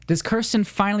Does Kirsten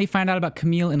finally find out about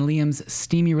Camille and Liam's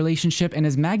steamy relationship, and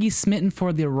is Maggie smitten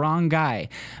for the wrong guy?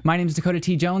 My name is Dakota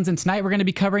T. Jones, and tonight we're going to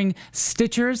be covering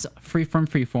Stitchers Free from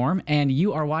Freeform, and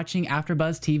you are watching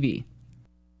AfterBuzz TV.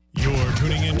 You're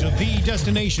tuning into the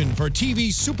destination for TV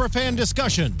superfan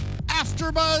discussion,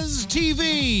 AfterBuzz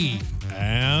TV.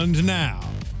 And now,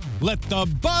 let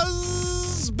the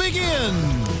buzz begin.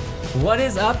 What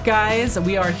is up, guys?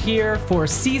 We are here for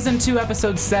Season 2,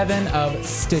 Episode 7 of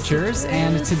Stitchers,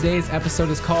 and today's episode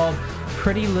is called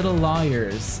Pretty Little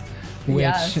Liars,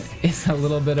 which is a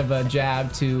little bit of a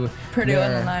jab to Pretty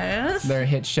Little Liars, their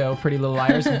hit show, Pretty Little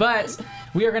Liars. But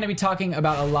we are going to be talking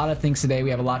about a lot of things today. We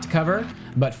have a lot to cover,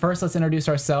 but first, let's introduce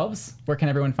ourselves. Where can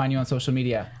everyone find you on social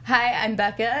media? Hi, I'm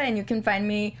Becca, and you can find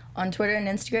me on Twitter and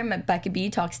Instagram at Becca B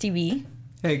Talks TV.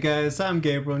 Hey guys, I'm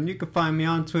Gabriel, and you can find me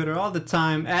on Twitter all the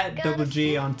time at Double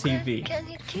G on TV.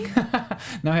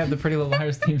 Now I have the Pretty Little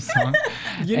Liars theme song.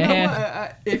 You know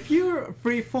what? If you're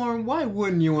freeform, why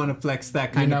wouldn't you want to flex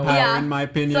that kind of power, in my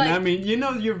opinion? Like, I mean, you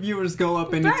know your viewers go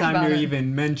up anytime you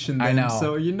even mention them. I know.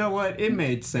 So you know what? It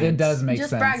made sense. It does make sense.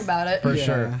 Just brag about it. For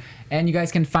sure. And you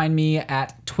guys can find me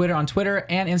at Twitter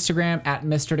and Instagram at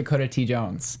Mr. Dakota T.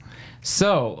 Jones.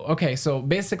 So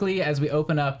basically as we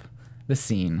open up the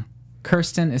scene,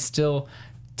 Kirsten is still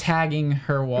tagging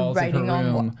her walls Writing of her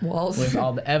room on walls with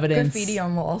all the evidence. Graffiti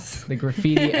on walls. The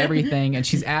graffiti, everything. And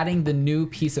she's adding the new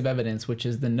piece of evidence, which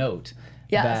is the note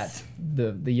that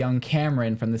the young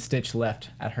Cameron from the Stitch left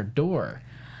at her door.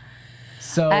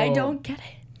 So I don't get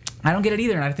it. I don't get it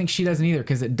either, and I think she doesn't either,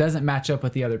 because it doesn't match up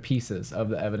with the other pieces of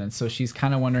the evidence. So she's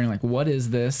kind of wondering, like, what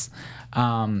is this?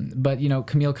 But, you know,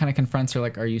 Camille kind of confronts her,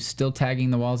 like, are you still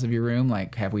tagging the walls of your room?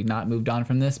 Like, have we not moved on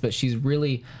from this? But she's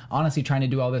really, honestly trying to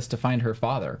do all this to find her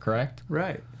father, correct?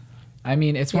 Right. I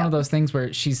mean, it's one of those things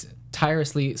where she's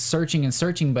tirelessly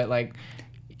searching, but, like,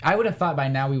 I would have thought by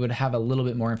now we would have a little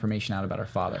bit more information out about her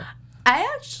father.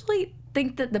 I actually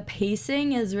think that the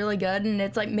pacing is really good, and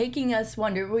it's like making us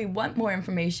wonder. We want more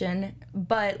information,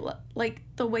 but like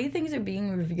the way things are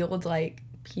being revealed, like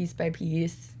piece by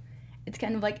piece, it's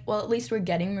kind of like, well, at least we're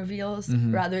getting reveals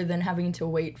rather than having to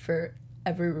wait for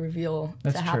every reveal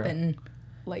to happen,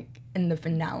 like in the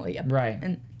finale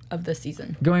of the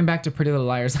season. Going back to Pretty Little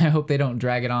Liars, I hope they don't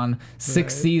drag it on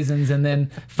 6 seasons and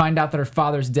then find out that her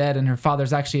father's dead and her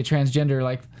father's actually a transgender,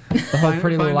 like the whole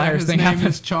Pretty Little Liars thing his name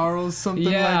happens. is Charles, something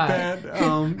like that.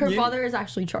 Her father is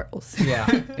actually Charles. Yeah,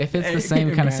 if it's the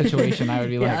same kind of situation, I would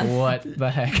be like, what the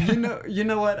heck? You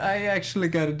know what? I actually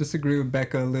got to disagree with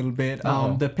Becca a little bit.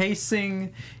 The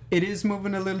pacing, it is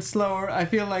moving a little slower. I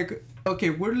feel like,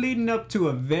 okay, we're leading up to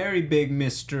a very big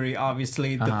mystery,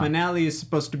 obviously. The finale is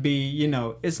supposed to be, you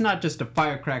know, it's not just a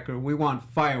firecracker. We want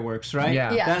fireworks, right?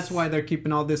 Yeah. Yes. That's why they're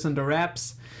keeping all this under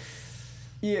wraps.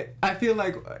 Yeah, I feel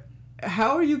like,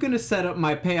 how are you going to set up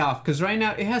my payoff? Because right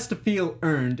now, it has to feel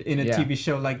earned in a TV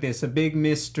show like this. A big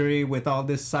mystery with all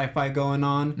this sci-fi going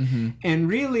on. And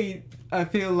really, I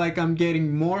feel like I'm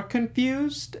getting more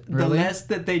confused the less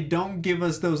that they don't give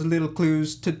us those little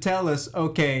clues to tell us,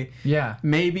 okay,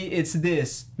 maybe it's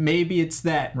this, maybe it's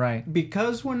that. Right.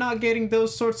 Because we're not getting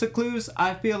those sorts of clues,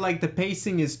 I feel like the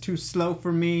pacing is too slow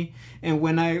for me. And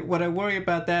what I worry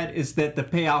about that is that the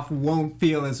payoff won't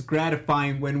feel as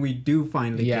gratifying when we do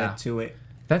finally get to it.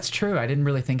 That's true. I didn't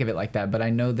really think of it like that, but I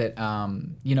know that,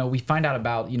 you know, we find out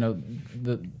about, you know,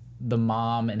 the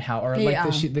mom and how, or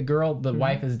like the girl, the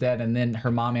wife is dead, and then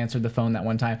her mom answered the phone that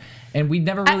one time, and we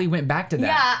never really went back to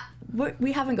that. Yeah,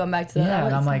 we haven't gone back to that. Yeah,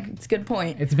 and I'm like, it's a good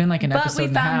point. It's been like an episode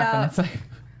and a half, and it's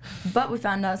like. But we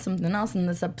found out something else in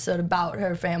this episode about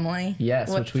her family.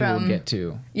 Yes, which we will get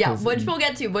to. Yeah, which we'll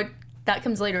get to, but that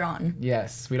comes later on.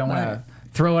 Yes, we don't want to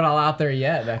throw it all out there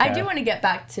yet. Becca. I do want to get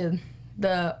back to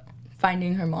the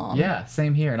finding her mom. Yeah,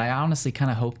 same here. And I honestly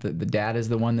kind of hope that the dad is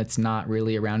the one that's not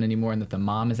really around anymore, and that the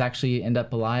mom is actually end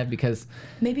up alive, because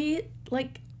maybe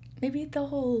the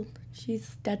whole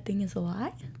she's dead thing is a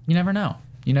lie. You never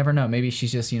know. Maybe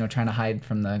she's just, you know, trying to hide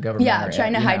from the government. Yeah,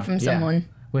 trying to hide from someone.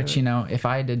 Which, you know, if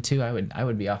I did too, I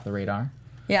would be off the radar.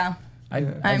 Yeah.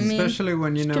 I mean, especially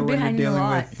when when you're dealing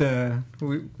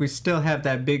with we still have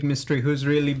that big mystery, who's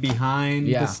really behind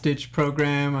the Stitch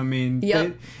program. I mean,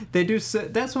 they do.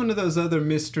 That's one of those other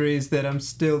mysteries that I'm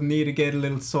still need to get a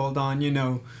little sold on. You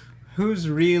know, who's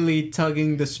really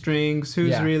tugging the strings?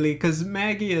 Who's really? Because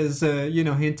Maggie has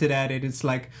hinted at it. It's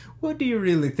like, what do you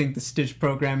really think the Stitch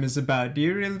program is about? Do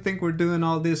you really think we're doing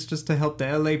all this just to help the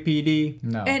LAPD?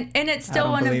 No. And it's still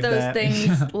one of those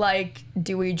things, like,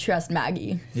 do we trust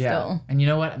Maggie still? And you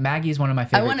know what? Maggie's one of my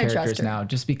favorite characters now,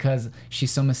 just because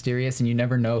she's so mysterious and you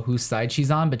never know whose side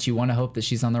she's on, but you want to hope that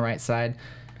she's on the right side.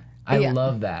 I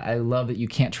love that. I love that you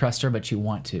can't trust her, but you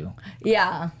want to.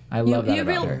 Yeah. I love that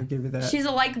about her. I'll give you that. She's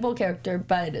a likable character,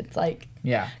 but it's like...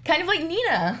 Yeah. Kind of like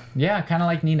Nina. Yeah, kind of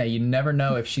like Nina. You never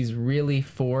know if she's really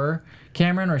for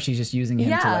Cameron or she's just using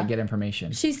him to like get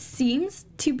information. She seems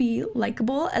to be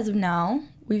likable as of now.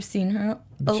 We've seen her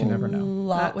a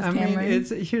lot with Cameron. I mean,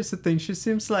 here's the thing. She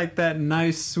seems like that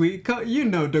nice, sweet...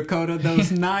 Dakota,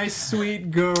 those nice, sweet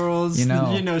girls. You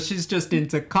know, she's just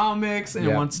into comics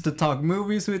and wants to talk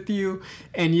movies with you.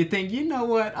 And you think, you know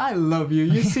what? I love you.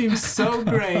 You seem so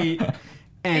great.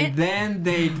 And then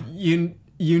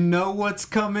you know what's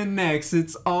coming next.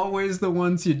 It's always the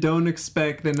ones you don't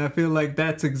expect, and I feel like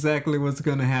that's exactly what's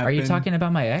going to happen. Are you talking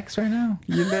about my ex right now?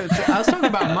 I was talking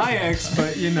about my ex,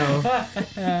 but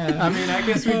I mean, I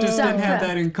guess we just didn't have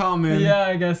that in common. Yeah,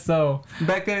 I guess so.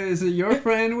 Becca, is it your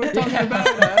friend we're talking about?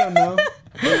 I don't know.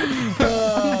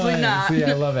 Probably not. See,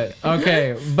 I love it.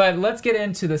 Okay, but let's get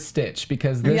into the Stitch,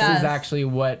 because this is actually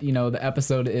what, the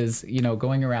episode is,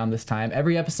 going around this time.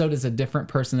 Every episode is a different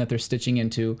person that they're stitching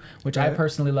into, which I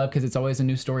personally love because it's always a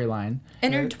new storyline.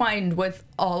 Intertwined with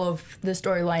all of the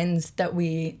storylines that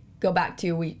we go back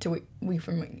to week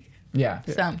from week. Yeah,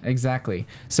 exactly.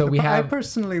 So I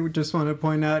personally just want to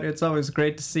point out it's always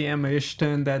great to see Emma Ishta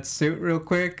in that suit real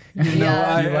quick. I mean,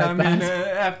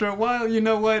 after a while, you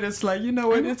know what? It's like, you know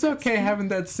what? It's okay having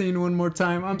that scene one more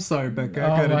time. I'm sorry,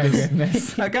 Becca.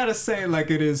 I gotta say it like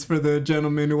it is for the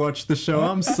gentlemen who watch the show.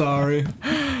 I'm sorry.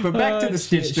 But back to the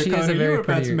Stitch, Dakota. You were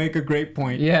about to make a great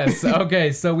point. Yes.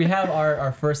 Okay. So we have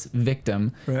our first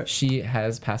victim. Right. She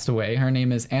has passed away. Her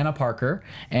name is Anna Parker,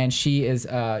 and she is,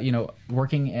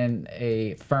 working in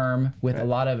a firm with a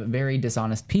lot of very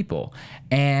dishonest people,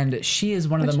 and she is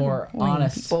one of the more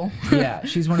honest people. Yeah,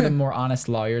 she's one of the more honest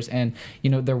lawyers, and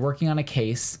they're working on a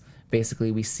case.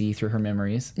 Basically, we see through her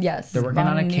memories. Yes, they're working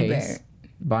on a case.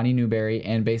 Bonnie Newberry,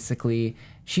 and basically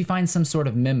she finds some sort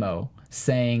of memo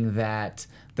saying that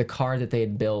the car that they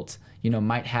had built,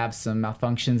 might have some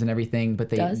malfunctions and everything,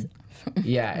 but and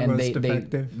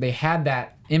they had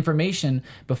that information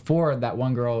before that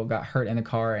one girl got hurt in the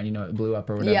car and it blew up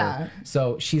or whatever. Yeah.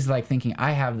 So she's like thinking,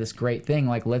 I have this great thing,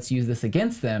 like let's use this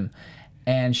against them.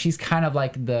 And she's kind of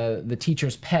like the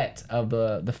teacher's pet of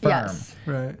the firm. Yes.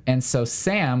 Right. And so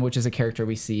Sam, which is a character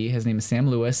we see, his name is Sam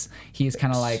Lewis, he's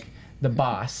kind of like the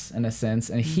boss in a sense,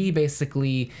 and he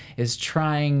basically is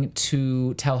trying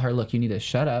to tell her, look, you need to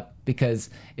shut up,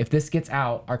 because if this gets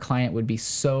out, our client would be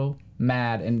so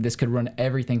mad and this could run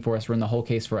everything for us, run the whole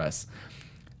case for us.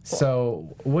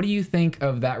 So what do you think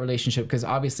of that relationship? Because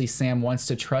obviously Sam wants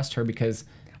to trust her because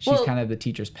she's kind of the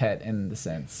teacher's pet in the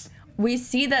sense. We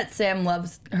see that Sam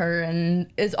loves her and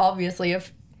is obviously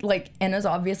Anna's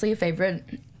obviously a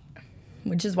favorite,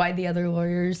 which is why the other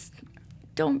lawyers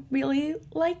don't really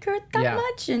like her that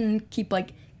much and keep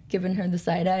giving her the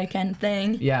side eye kind of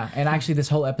thing. Yeah, and actually this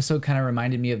whole episode kind of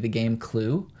reminded me of the game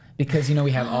Clue, because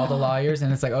we have all the lawyers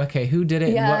and it's like, okay, who did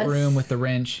it in what room with the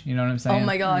wrench? You know what I'm saying? Oh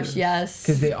my gosh, yes.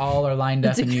 Because they all are lined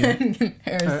up and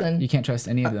you can't trust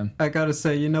any of them. I gotta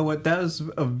say, you know what? That was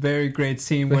a very great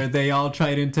scene where they all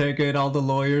try to interrogate all the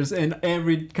lawyers, and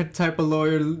every type of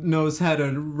lawyer knows how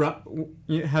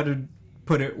to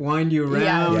put it, wind you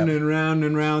round and round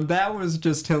and round. That was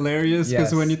just hilarious,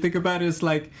 because when you think about it, it's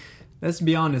like, let's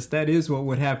be honest, that is what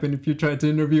would happen if you tried to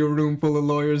interview a room full of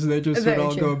lawyers. They just would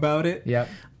all go about it. Yep.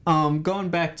 Going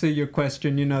back to your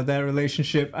question, that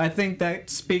relationship, I think that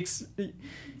speaks...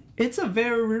 It's a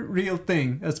very real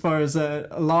thing as far as a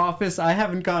law office. I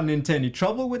haven't gotten into any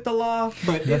trouble with the law,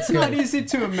 but it's not easy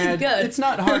to imagine. It's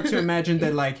not hard to imagine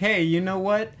that, hey, you know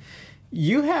what?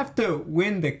 You have to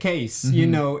win the case.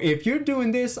 Mm-hmm. If you're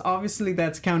doing this, obviously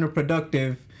that's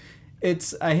counterproductive.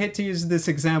 I hate to use this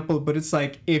example, but it's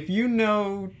like, if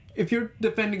you're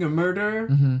defending a murderer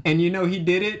and he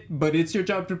did it, but it's your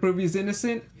job to prove he's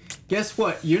innocent, guess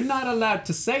what? You're not allowed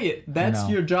to say it. That's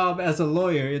your job as a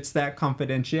lawyer. It's that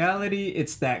confidentiality.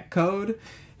 It's that code.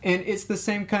 And it's the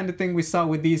same kind of thing we saw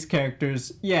with these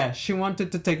characters. Yeah, she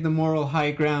wanted to take the moral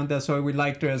high ground. That's why we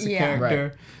liked her as a character.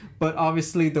 Right. But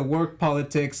obviously the work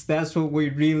politics, that's what we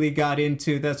really got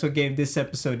into. That's what gave this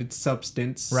episode its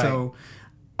substance. Right. So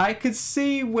I could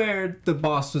see where the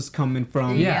boss was coming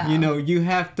from. Yeah. You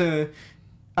have to...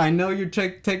 I know you're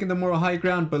taking the moral high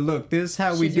ground, but look, this is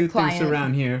how we do things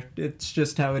around here. It's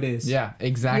just how it is. Yeah,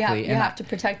 exactly. You have to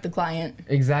protect the client.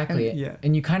 Exactly.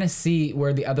 And you kind of see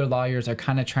where the other lawyers are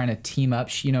kind of trying to team up.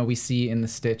 We see in the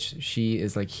Stitch, she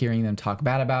is hearing them talk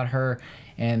bad about her,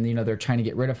 and they're trying to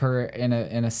get rid of her in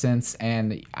a sense.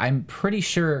 And I'm pretty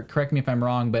sure, correct me if I'm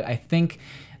wrong, but I think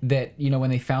that when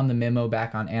they found the memo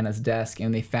back on Anna's desk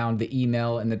and they found the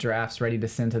email and the drafts ready to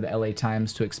send to the LA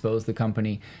Times to expose the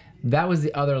company, that was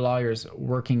the other lawyers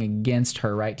working against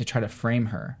her, right, to try to frame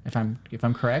her. If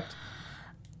I'm correct.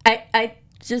 I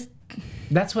just.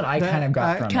 That's what I kind of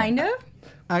got from it. Kind of.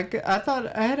 I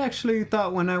had actually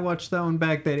thought when I watched that one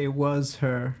back that it was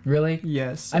her. Really?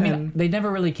 Yes. I mean, they never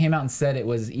really came out and said it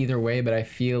was either way, but I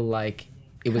feel like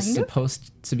it was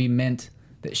supposed to be meant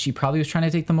that she probably was trying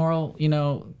to take the moral,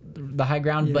 the high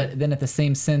ground, but then at the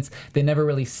same sense, they never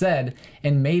really said,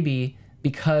 and maybe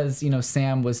because,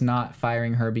 Sam was not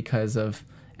firing her because of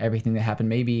everything that happened,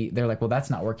 maybe they're like, well,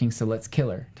 that's not working, so let's kill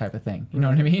her type of thing. You know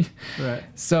what I mean? Right.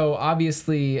 So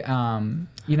obviously, Anna's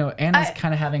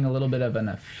kind of having a little bit of an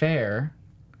affair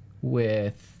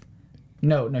with...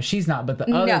 No, she's not, but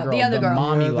the other girl,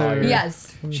 mommy lawyer.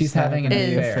 Yes. She's having an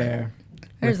affair.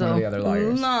 There's one of the other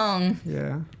lawyers. Long,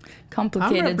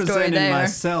 complicated I'm story there.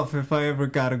 Myself if I ever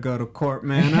gotta go to court,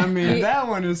 man. I mean, that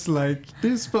one is like,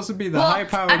 this is supposed to be the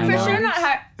high-powered. I'm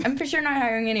for sure not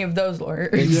hiring any of those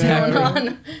lawyers.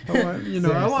 Exactly.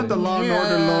 I want the Law and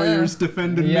Order lawyers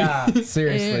defending me. Yeah,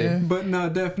 seriously. But no,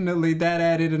 definitely that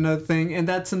added another thing, and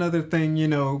that's another thing.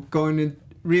 Going in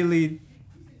really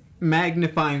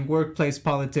magnifying workplace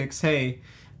politics. Hey,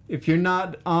 if you're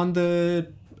not on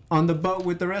the boat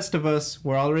with the rest of us,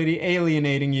 we're already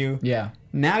alienating you. Yeah.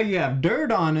 Now you have dirt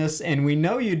on us, and we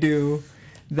know you do.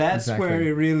 That's where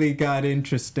it really got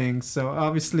interesting. So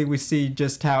obviously we see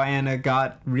just how Anna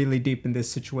got really deep in this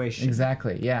situation.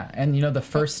 Exactly, yeah. And, the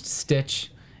first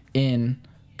stitch in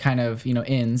kind of,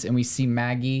 ends, and we see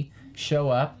Maggie show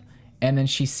up, and then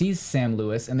she sees Sam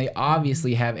Lewis, and they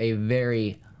obviously have a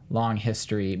very long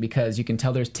history because you can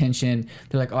tell there's tension.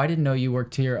 They're like, oh, I didn't know you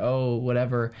worked here. Oh,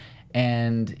 whatever.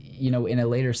 And, in a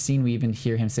later scene, we even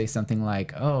hear him say something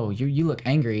like, oh, you look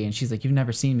angry. And she's like, you've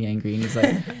never seen me angry. And he's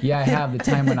like, yeah, I have, the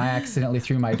time when I accidentally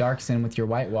threw my darks in with your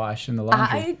whitewash in the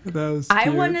laundry. I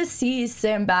want to see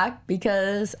Sam back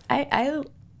because I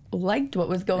liked what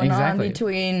was going on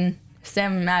between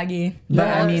Sam and Maggie. But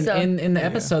I mean, in the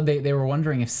episode, they were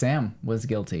wondering if Sam was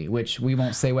guilty, which we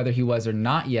won't say whether he was or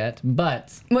not yet,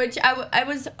 but... Which I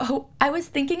was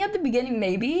thinking at the beginning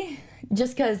maybe,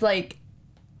 just because, like,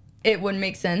 it wouldn't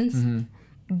make sense,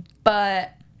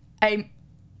 but I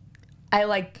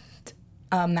liked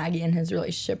Maggie and his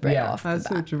relationship off the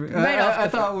bat. What you mean. I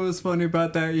thought what was funny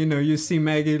about that, you see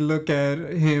Maggie look at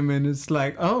him and it's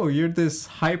like, oh, you're this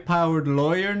high-powered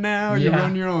lawyer now? You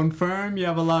run your own firm? You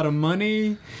have a lot of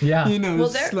money? Yeah.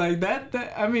 It's like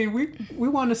that. I mean, we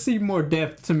want to see more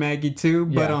depth to Maggie too,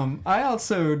 but I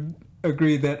also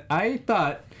agree that I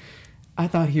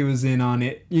thought he was in on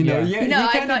it. He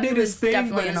kind of did his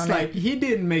thing, but it's like he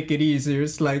didn't make it easier.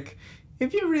 It's like,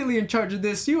 if you're really in charge of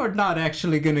this, you are not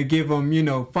actually going to give them,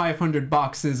 500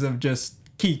 boxes of just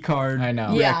key card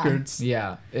records.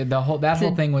 Yeah. That whole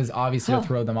thing was obviously to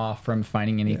throw them off from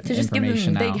finding any information out. To just give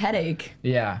them a big headache.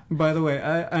 Yeah. By the way,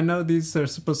 I know these are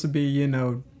supposed to be,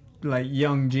 like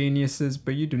young geniuses,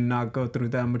 but you do not go through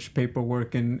that much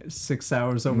paperwork in 6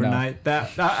 hours overnight. No.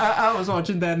 That I was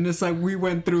watching that and it's like we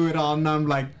went through it all and I'm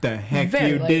like, the heck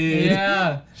did.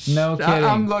 Yeah, no kidding.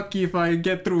 I'm lucky if I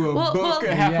get through a book,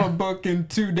 half a book in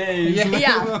 2 days.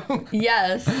 Yeah.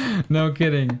 Yes. No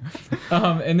kidding.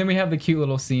 And then we have the cute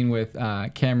little scene with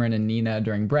Cameron and Nina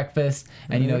during breakfast,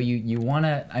 and you want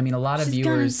to. I mean, a lot of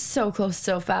viewers so close,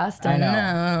 so fast. I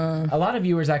know. A lot of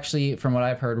viewers actually, from what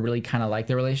I've heard, really kind of like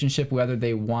their relationship, whether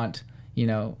they want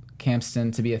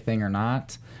Campston to be a thing or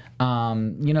not. They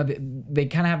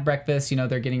kind of have breakfast,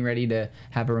 they're getting ready to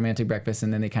have a romantic breakfast,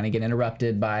 and then they kind of get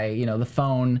interrupted by, the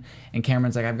phone, and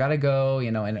Cameron's like, I've got to go,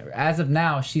 and as of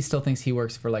now, she still thinks he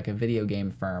works for like a video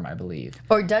game firm, I believe.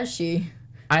 Or does she?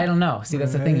 I don't know. See,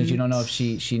 that's the thing, is you don't know if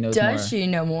she knows more. Does she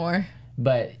know more?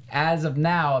 But as of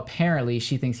now, apparently,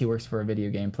 she thinks he works for a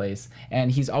video game place, and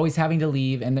he's always having to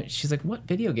leave. And she's like, "What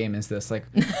video game is this? Like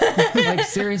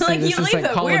seriously, this is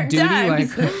like Call of Duty?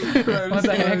 Times. Like, what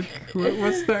the heck?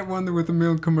 What's that one with a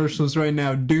million commercials right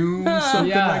now? Doom,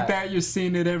 something like that. You're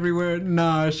seeing it everywhere.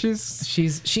 Nah,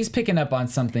 she's picking up on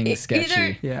something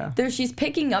sketchy. Either she's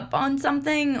picking up on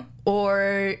something,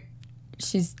 or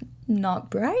she's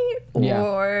not bright,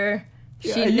 or.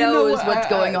 She knows what's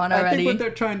going on already. I think what they're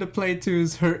trying to play to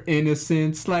is her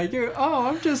innocence. Like,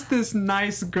 I'm just this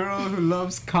nice girl who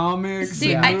loves comics.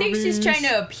 See, I think she's trying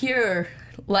to appear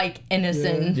like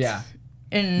innocent. Yeah.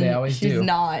 And they always she's do.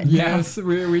 not. Yes,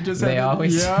 we just they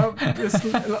always. Or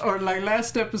like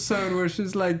last episode where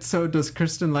she's like, so does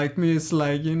Kristen like me? It's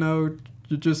like, you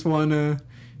just want to...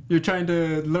 You're trying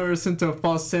to lure us into a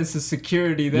false sense of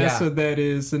security. That's what that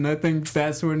is. And I think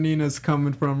that's where Nina's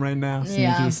coming from right now.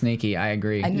 Sneaky. I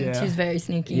agree. I think she's very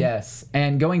sneaky. Yes.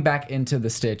 And going back into the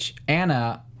stitch,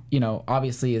 Anna,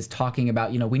 obviously is talking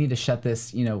about, we need to shut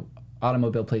this,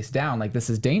 automobile place down. Like, this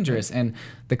is dangerous. And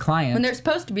the client... When they're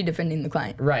supposed to be defending the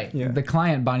client. Right. Yeah. The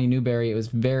client, Bonnie Newberry, was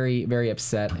very, very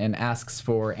upset and asks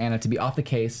for Anna to be off the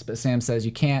case. But Sam says,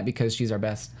 you can't because she's our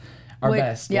best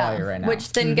lawyer right now.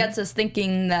 Which then gets us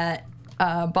thinking that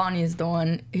Bonnie is the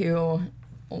one who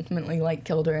ultimately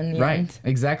killed her in the end. Right,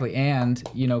 exactly. And,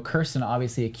 Kirsten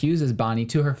obviously accuses Bonnie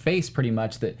to her face pretty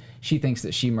much that she thinks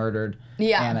that she murdered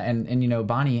Anna. And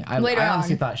Bonnie, I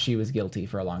honestly thought she was guilty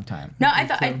for a long time. No, I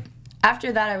thought,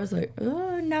 after that I was like,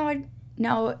 oh,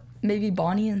 now maybe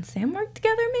Bonnie and Sam work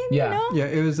together, maybe, Yeah,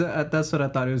 it was, that's what I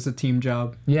thought. It was a team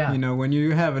job. Yeah. When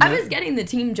you have I was getting the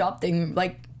team job thing,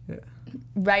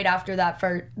 right after that,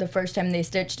 for the first time they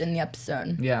stitched in the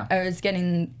episode. Yeah. I was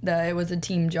getting it was a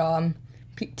team job.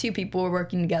 Two people were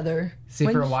working together. See,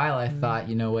 for a while I thought,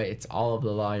 it's all of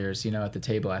the lawyers, at the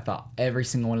table. I thought every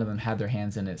single one of them had their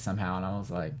hands in it somehow, and I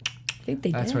was like, I think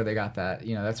they that's did. where they got that,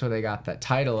 that's where they got that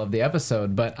title of the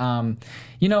episode. But,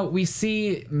 we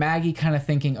see Maggie kind of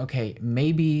thinking, okay,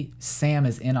 maybe Sam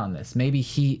is in on this. Maybe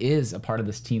he is a part of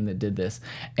this team that did this.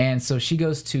 And so she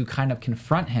goes to kind of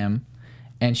confront him,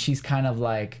 and she's kind of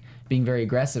being very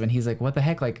aggressive. And he's like, what the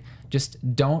heck?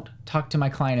 Just don't talk to my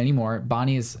client anymore.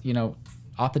 Bonnie is,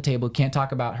 off the table, can't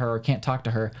talk about her or can't talk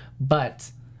to her, but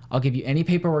I'll give you any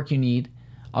paperwork you need.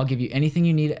 I'll give you anything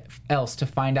you need else to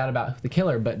find out about the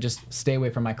killer, but just stay away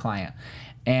from my client.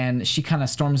 And she kind of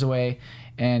storms away,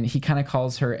 and he kind of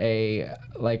calls her a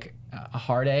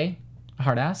hard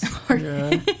ass.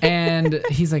 Yeah. And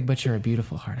he's like, but you're a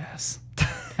beautiful hard ass.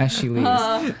 As she leaves.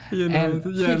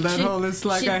 That whole is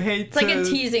I hate it's a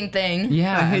teasing thing.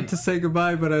 Yeah. I hate to say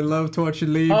goodbye, but I love to watch you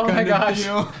leave. Oh my gosh.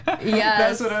 Deal.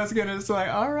 Yes. That's what I was gonna say.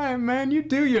 All right, man, you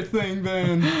do your thing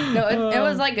then. No, it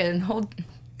was a whole...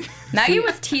 Maggie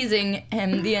was teasing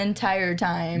him the entire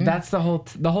time. That's the whole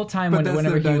time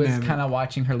whenever he was kind of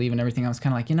watching her leave and everything. I was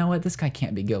kind of like, you know what, this guy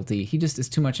can't be guilty. He just is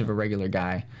too much of a regular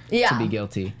guy to be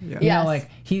guilty. Yeah.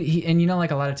 He and a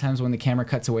lot of times when the camera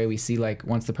cuts away, we see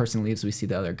once the person leaves, we see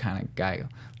the other kind of guy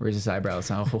raise his eyebrows.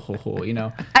 None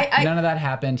of that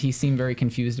happened. He seemed very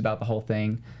confused about the whole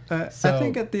thing. I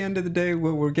think at the end of the day,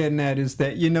 what we're getting at is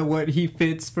that he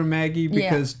fits for Maggie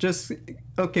because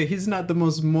he's not the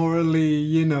most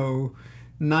morally,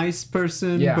 nice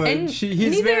person, but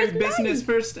he's very business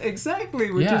first.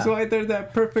 Exactly, which is why they're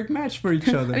that perfect match for each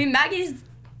other. I mean,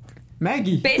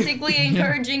 Maggie basically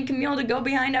encouraging Camille to go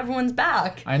behind everyone's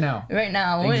back. I know. Right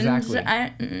now, exactly.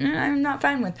 And I'm not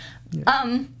fine with.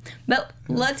 Yeah. But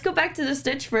let's go back to the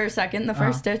Stitch for a second, the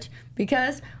first Stitch,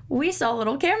 because we saw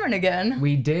little Cameron again.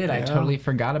 We did. I totally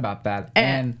forgot about that.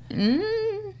 And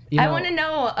I want to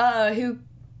know who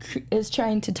is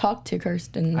trying to talk to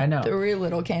Kirsten. I know. The real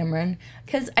little Cameron,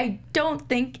 because I don't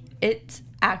think it's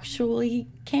actually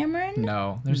Cameron.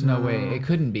 No, there's no way. It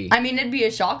couldn't be. I mean, it'd be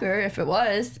a shocker if it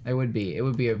was. It would be.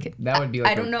 That would be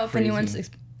I don't know if anyone's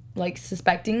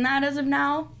suspecting that as of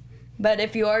now. But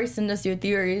if you are, send us your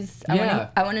theories.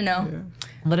 I want to know. Yeah.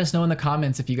 Let us know in the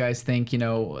comments if you guys think, you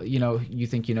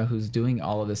think who's doing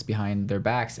all of this behind their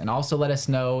backs. And also let us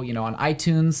know, on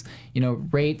iTunes,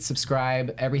 rate,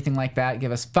 subscribe, everything like that.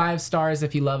 Give us 5 stars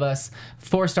if you love us,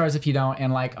 4 stars if you don't.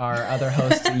 And like our other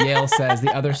host, Yale says,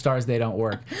 the other stars, they don't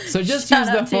work. So just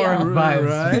use the 4 and 5.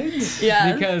 Right?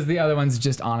 Yeah. Because the other ones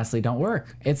just honestly don't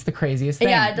work. It's the craziest thing.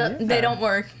 Yeah, they don't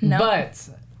work. No. But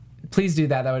please do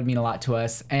that. That would mean a lot to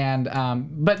us. And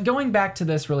but going back to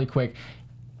this really quick,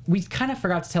 we kind of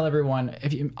forgot to tell everyone.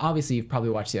 Obviously you've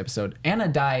probably watched the episode. Anna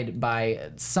died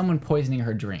by someone poisoning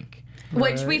her drink,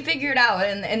 which we figured out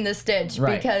in the Stitch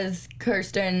because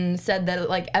Kirsten said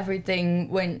that everything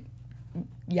went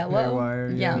yellow.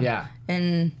 Haywire, yeah.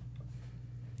 And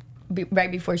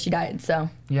right before she died, so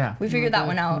we figured that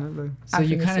one out. So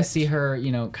you kind of see her,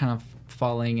 kind of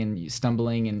falling and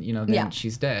stumbling, and then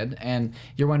she's dead, and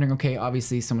you're wondering, okay,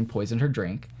 obviously someone poisoned her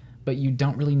drink, but you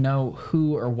don't really know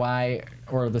who or why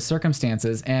or the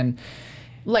circumstances, and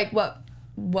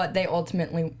what they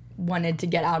ultimately wanted to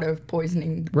get out of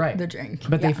poisoning the drink.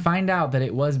 But they find out that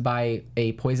it was by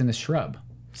a poisonous shrub.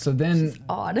 So then, which is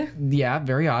odd. Yeah,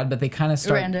 very odd. But they kind of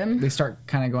start. Random. They start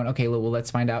kind of going, okay, well,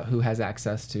 let's find out who has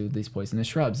access to these poisonous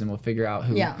shrubs, and we'll figure out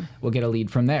who. Yeah. We'll get a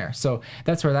lead from there. So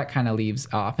that's where that kind of leaves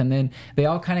off, and then they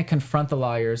all kind of confront the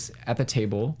lawyers at the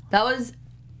table. That was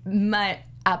my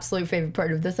absolute favorite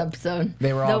part of this episode.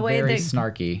 They were all very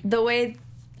snarky. The way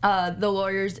the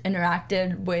lawyers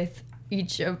interacted with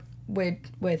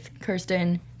with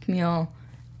Kirsten, Camille,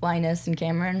 Linus, and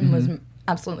Cameron was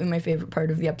absolutely my favorite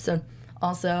part of the episode.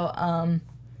 Also,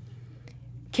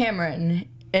 Cameron,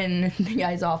 in the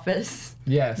guy's office.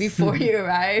 Yes. Before he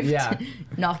arrived. Yeah.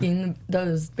 Knocking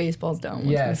those baseballs down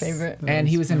was my favorite. And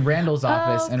he was in Randall's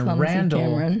office, and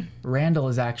Cameron. Randall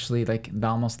is actually like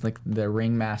almost like the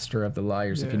ringmaster of the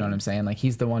lawyers, if you know what I'm saying. Like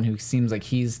he's the one who seems like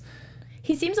he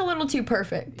seems a little too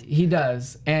perfect. He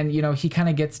does. And, you know, he kind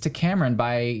of gets to Cameron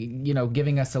by, you know,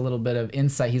 giving us a little bit of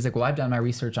insight. He's like, well, I've done my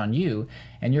research on you,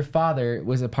 and your father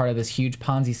was a part of this huge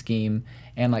Ponzi scheme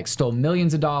and, like, stole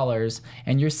millions of dollars,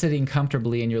 and you're sitting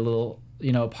comfortably in your little,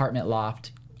 you know, apartment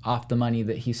loft off the money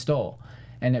that he stole.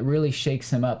 And it really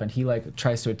shakes him up, and he, like,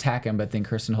 tries to attack him, but then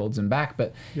Kirsten holds him back.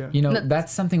 But, you know,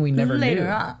 that's something we never knew.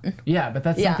 Later on. Yeah, but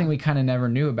that's something we kind of never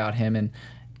knew about him. And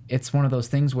it's one of those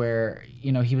things where,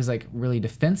 you know, he was like really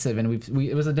defensive, and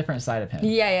it was a different side of him.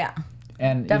 Yeah.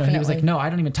 And you know, he was like, no, I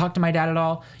don't even talk to my dad at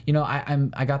all. You know,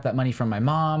 I got that money from my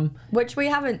mom. Which we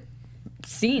haven't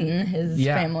seen his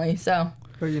family, so.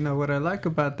 But, you know, what I like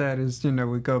about that is, you know,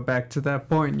 we go back to that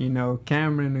point, you know,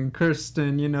 Cameron and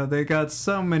Kirsten, you know, they got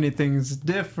so many things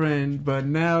different, but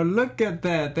now look at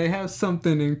that. They have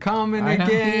something in common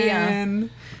again. Yeah.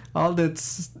 All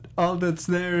that's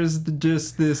there is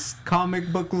just this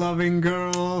comic book loving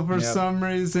girl for some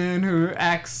reason who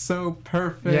acts so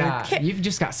perfect. Yeah, you've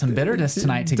just got some bitterness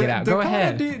tonight to get out. Go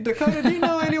ahead. Dakota, do you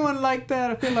know anyone like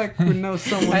that? I feel like we know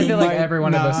someone. I feel like every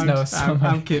one of us knows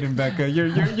someone. I'm kidding, Becca.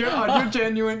 You're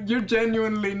genuine. You're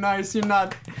genuinely nice. You're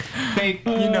not fake.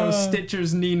 You know,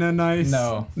 Stitcher's Nina nice.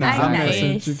 No, I'm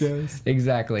nice. You guys.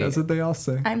 Exactly. That's what they all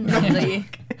say. I'm lovely.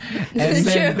 And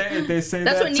then they say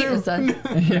that's that what Nina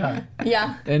said.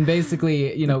 Yeah. And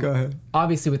basically, you know,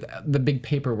 obviously with the big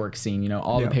paperwork scene, you know,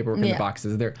 all the paperwork in the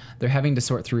boxes, they're having to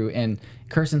sort through. And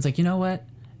Kirsten's like, you know what?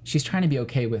 She's trying to be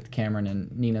okay with Cameron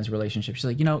and Nina's relationship. She's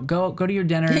like, you know, go to your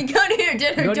dinner. Go to your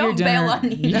dinner. Don't bail on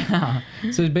Nina.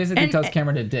 Yeah. So it basically tells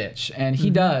Cameron to ditch. And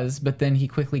he does, but then he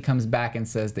quickly comes back and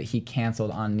says that he canceled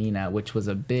on Nina, which was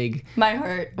a big... My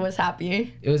heart was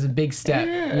happy. It was a big step.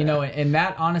 You know, and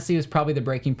that honestly was probably the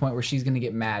breaking point where she's going to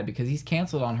get mad because he's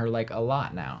canceled on her like a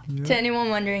lot now. Yeah. To anyone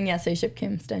wondering, yes, I ship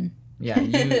Camston. Yeah,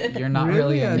 you're not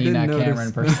really a Nina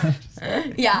Cameron person.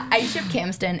 Yeah, I ship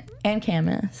Camston and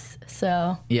Camus.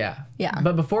 So yeah.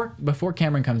 But before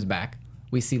Cameron comes back,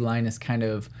 we see Linus kind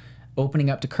of opening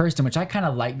up to Kirsten, which I kind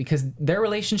of like because their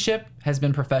relationship has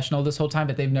been professional this whole time,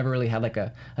 but they've never really had like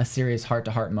a serious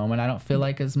heart-to-heart moment. I don't feel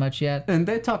like as much yet. And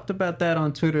they talked about that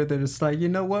on Twitter, that it's like, you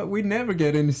know what, we never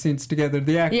get any scenes together.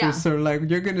 The actors are like,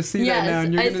 you're going to see that now,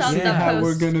 and you're going to see how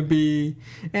we're going to be.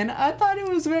 And I thought it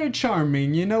was very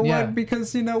charming, you know what,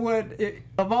 because you know what,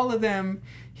 of all of them,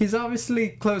 he's obviously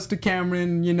close to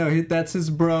Cameron, you know, that's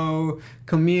his bro.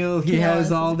 Camille, he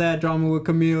has all that drama with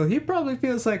Camille. He probably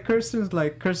feels like Kirsten's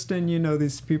like, Kirsten, you know,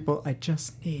 these people, I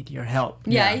just need your help.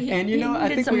 Yeah. And, you know,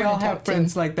 I think we all have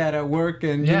friends like that at work.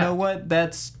 And you know what?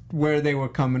 That's where they were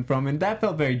coming from. And that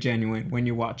felt very genuine when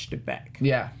you watched it back.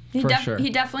 Yeah, for sure. He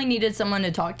definitely needed someone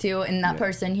to talk to. And that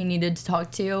person he needed to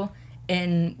talk to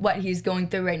in what he's going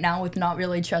through right now with not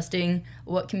really trusting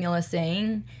what Camille is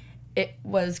saying. It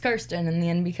was Kirsten in the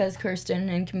end, because Kirsten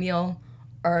and Camille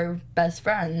are best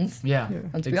friends. Yeah,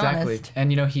 let's be honest.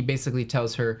 And, you know, he basically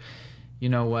tells her, you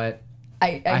know what,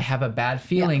 I have a bad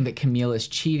feeling that Camille is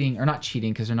cheating, or not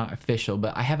cheating because they're not official,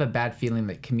 but I have a bad feeling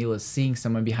that Camille is seeing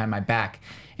someone behind my back.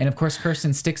 And, of course,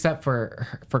 Kirsten sticks up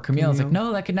for Camille. It's like,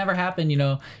 no, that could never happen. You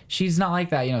know, she's not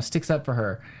like that. You know, sticks up for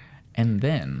her. And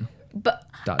then... But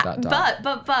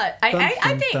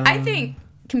I think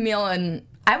Camille and...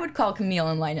 I would call Camille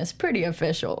and Linus pretty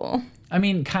official. I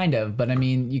mean, kind of, but I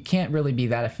mean, you can't really be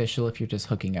that official if you're just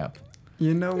hooking up.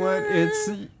 You know what?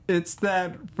 It's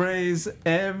that phrase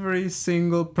every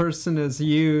single person has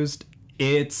used.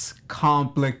 It's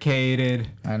complicated.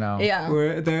 I know. Yeah.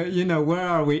 Where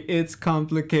are we? It's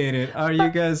complicated. Are you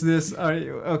guys this? Are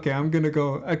you okay?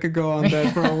 I could go on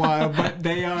that for a while, but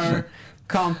they are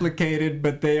complicated,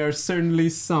 but they are certainly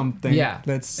something. Yeah.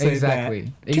 Let's say exactly.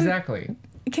 that. Exactly.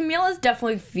 Camille is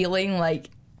definitely feeling like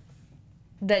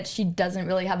that she doesn't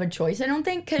really have a choice, I don't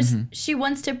think, because she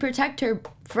wants to protect her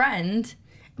friend,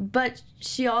 but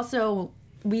she also,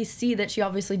 we see that she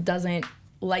obviously doesn't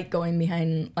like going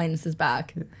behind Linus's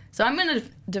back. So I'm going to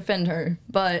defend her,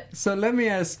 but... So let me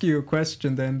ask you a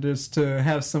question then, just to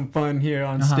have some fun here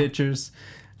on Stitchers.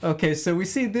 Okay, so we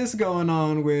see this going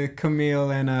on with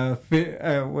Camille and,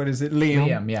 Liam?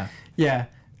 Liam, yeah. Yeah.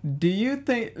 Do you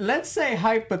think, let's say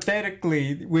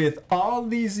hypothetically, with all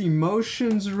these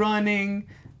emotions running,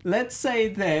 let's say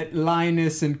that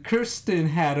Linus and Kirsten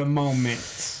had a moment.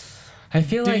 I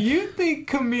feel Do you think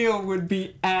Camille would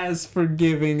be as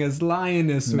forgiving as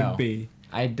Linus would be?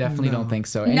 I definitely don't think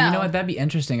so. And you know what? That'd be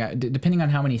interesting. Depending on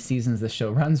how many seasons the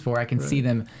show runs for, I can see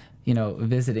them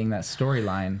visiting that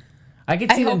storyline. I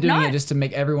could see them doing it just to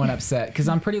make everyone upset. Because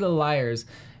on Pretty Little Liars,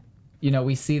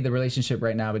 we see the relationship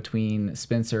right now between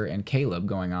Spencer and Caleb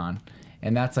going on.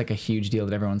 And that's like a huge deal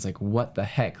that everyone's like, what the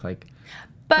heck? Like,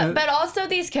 But also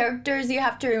these characters, you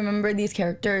have to remember these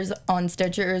characters on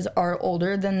Stitchers are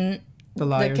older than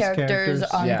the characters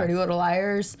on Pretty Little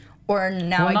Liars. Or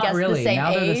now I guess really. The same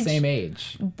now age. They're the same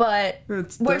age. But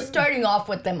we're starting off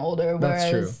with them older,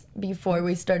 whereas before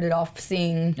we started off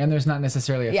seeing... And there's not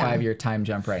necessarily a 5-year time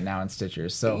jump right now in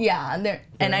Stitchers. So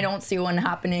and I don't see one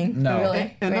happening. No.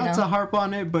 Really, and not to harp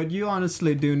on it, but you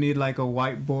honestly do need like a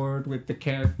whiteboard with the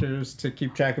characters to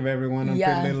keep track of everyone on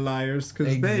Pretty Little Liars.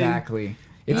 Exactly.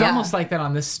 It's almost like that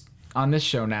on this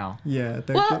show now. Yeah.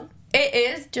 Well, it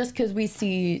is just because we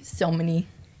see so many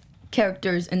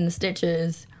characters in the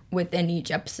Stitches within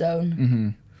each episode. Mm-hmm.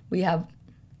 We have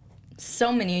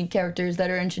so many characters that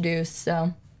are introduced.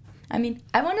 So, I mean,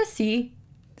 I want to see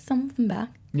some of them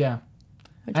back. Yeah.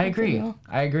 I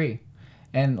agree.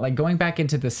 And like going back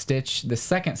into the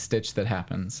second Stitch that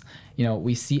happens,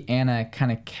 we see Anna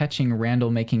kind of catching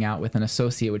Randall making out with an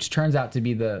associate, which turns out to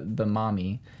be the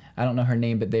mommy. I don't know her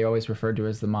name, but they always referred to her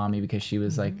as the mommy because she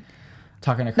was like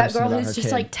talking to Kirsten about her kid. That girl who's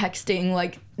just like texting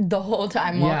like the whole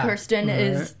time while Kirsten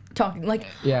is talking. Like,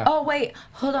 oh wait,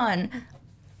 hold on.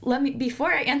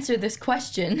 Before I answer this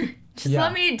question, just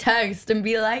let me text and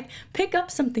be like, pick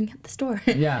up something at the store.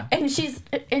 Yeah. And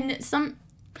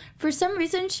for some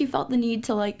reason she felt the need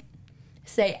to like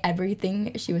say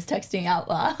everything she was texting out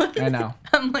loud. I know.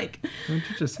 I'm like, don't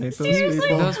you just hate seriously?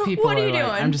 Those people what are you doing?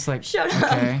 I'm just like, shut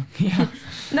okay. up. Yeah.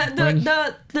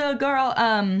 The girl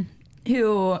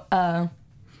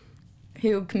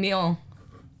who Camille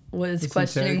was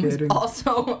questioning was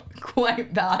also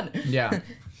quite bad. Yeah.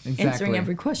 Exactly. Answering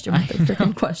every question with a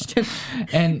freaking question.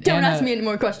 And don't ask me any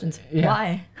more questions. Yeah.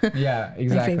 Why? Yeah,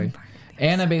 exactly.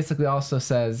 Anna basically also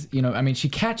says, she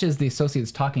catches the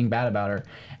associates talking bad about her,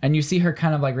 and you see her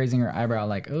kind of like raising her eyebrow,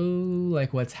 like, oh,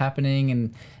 like what's happening,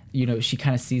 and she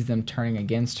kind of sees them turning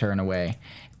against her in a way,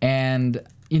 and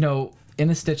in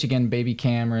the Stitch again, baby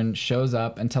Cameron shows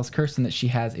up and tells Kirsten that she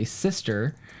has a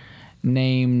sister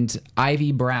named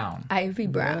Ivy Brown. Ivy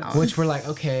Brown. Which we're like,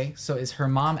 okay, so is her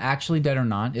mom actually dead or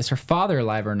not? Is her father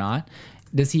alive or not?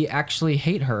 Does he actually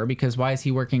hate her? Because why is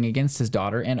he working against his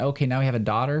daughter? And okay, now we have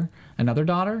another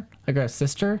daughter, like a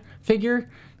sister figure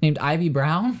named Ivy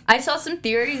Brown. I saw some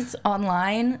theories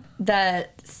online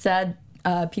that said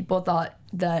people thought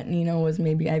that Nina was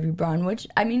maybe Ivy Brown, which,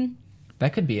 I mean...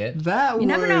 That could be it. You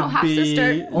never know.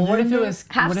 Half-sister. Or what if it was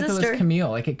Camille?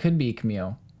 Like, it could be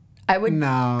Camille. I would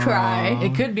cry.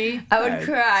 It could be. I would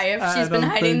cry if she's been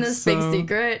hiding this big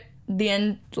secret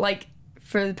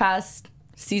for the past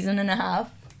season and a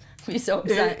half. I'd be so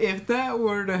upset. If that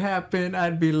were to happen,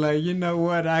 I'd be like, you know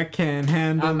what? I can't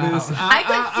handle this.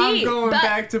 I'm going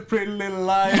back to Pretty Little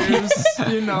Liars.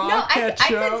 I'll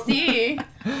catch up.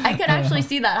 I could actually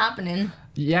see that happening.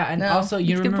 Yeah, and also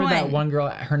you remember that one girl,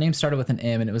 her name started with an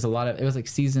M, and it was like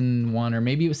season 1 or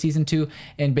maybe it was season 2,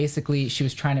 and basically she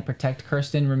was trying to protect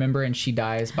Kirsten, remember, and she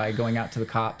dies by going out to the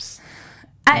cops.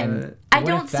 I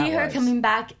don't see her coming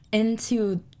back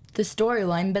into the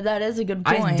storyline, but that is a good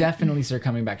point. I definitely see her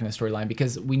coming back in the storyline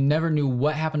because we never knew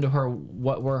what happened to her,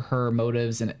 what were her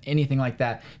motives, and anything like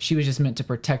that. She was just meant to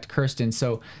protect Kirsten,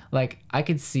 so like I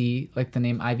could see like the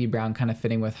name Ivy Brown kind of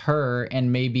fitting with her,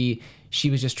 and maybe she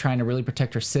was just trying to really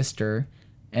protect her sister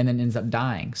and then ends up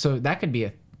dying. So that could be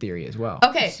a theory as well.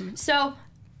 Okay, so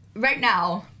right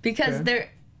now, because there's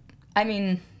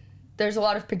a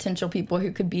lot of potential people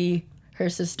who could be her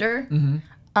sister. Mm-hmm.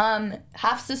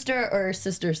 Half-sister or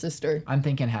sister-sister? I'm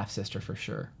thinking half-sister for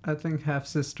sure. I think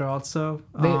half-sister also.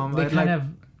 They kind of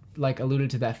like alluded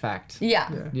to that fact. Yeah.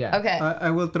 Okay. I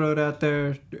will throw it out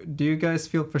there. Do you guys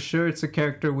feel for sure it's a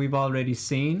character we've already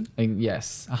seen?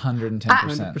 Yes, 110%.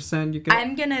 100%.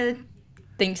 I'm gonna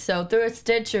think so. Through a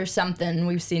Stitch or something,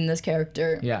 we've seen this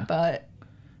character. Yeah. But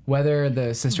whether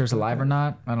the sister's alive or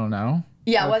not, I don't know.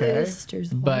 Yeah, whether the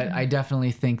sister's alive. But I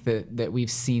definitely think that we've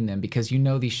seen them because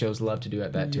these shows love to do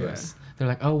that to us. They're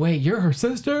like, oh wait, you're her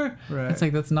sister. Right. It's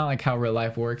like that's not like how real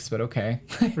life works, but okay.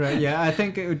 Right. Yeah. I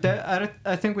think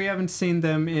we haven't seen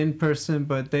them in person,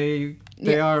 but they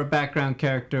are a background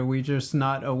character. We're just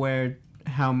not aware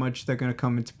how much they're going to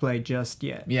come into play just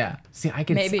yet. Yeah. See, I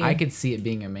could see it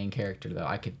being a main character though.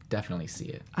 I could definitely see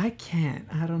it. I can't.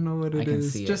 I don't know what it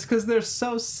is. Just because they're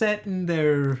so set in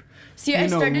their I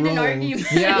started an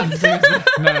argument. Yeah.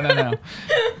 No.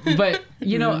 But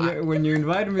when you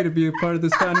invited me to be a part of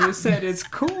this panel, you said it's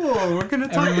cool. We're gonna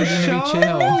talk the show.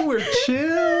 Chill. We're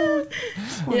chill.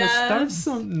 Start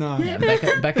some. No. Yeah,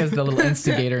 Becca's the little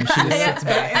instigator, and she just sits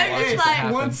back. I'm just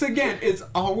like, once again, it's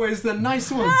always the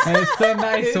nice ones. It's the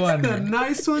nice one. It's the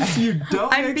nice ones you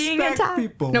don't expect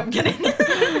people. No, I'm kidding.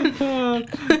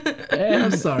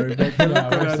 I'm sorry, Becca. No,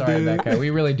 we're sorry, Becca. We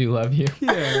really do love you.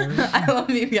 Yeah. I love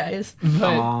you guys.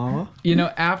 But, you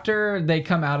know, after they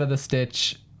come out of the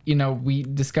Stitch, you know, we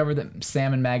discover that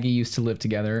Sam and Maggie used to live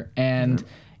together, and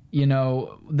you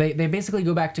know, they basically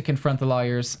go back to confront the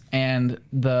lawyers, and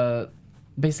they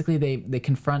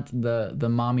confront the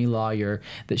mommy lawyer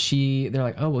that they're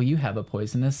like, oh, well, you have a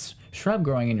poisonous shrub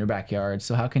growing in your backyard,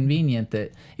 so how convenient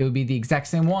that it would be the exact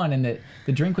same one and that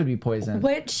the drink would be poisoned.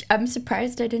 Which I'm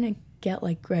surprised I didn't get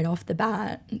like right off the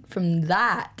bat from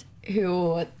that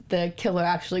who the killer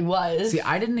actually was. See,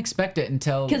 I didn't expect it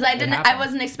until because I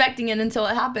wasn't expecting it until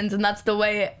it happens, and that's the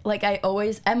way like I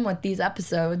always am with these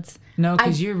episodes. No,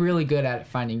 because you're really good at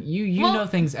finding you know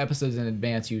things episodes in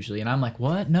advance usually, and I'm like,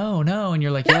 what? No, and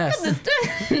you're like, yes.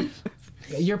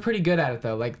 You're pretty good at it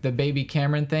though. Like the baby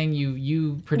Cameron thing,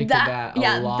 you predicted that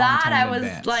a long time in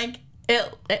advance. Like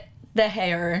the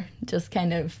hair just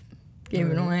kind of gave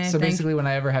it away. So basically, when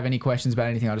I ever have any questions about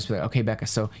anything, I'll just be like, okay, Becca,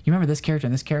 so you remember this character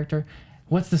and this character?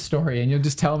 What's the story? And you'll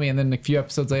just tell me, and then a few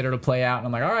episodes later it'll play out, and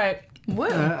I'm like, all right.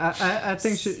 I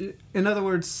think in other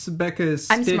words, Becca is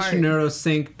Stitch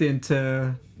neurosynced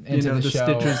into the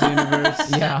Stitchers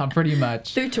universe. Yeah, pretty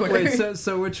much. Through Twitter. Wait,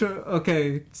 so which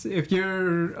okay, if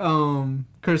you're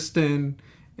Kirsten,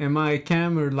 am I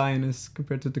Cam or Linus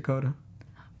compared to Dakota?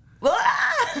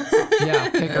 Yeah,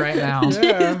 pick right now.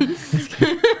 Yeah.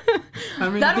 I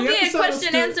mean, that'll be a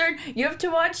question answered. You have to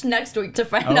watch next week to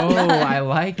find out. Oh, I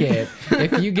like it.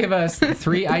 If you give us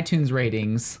 3 iTunes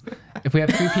ratings, if we have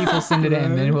 3 people send it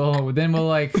in, then we'll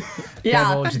like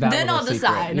divulge that. Then I'll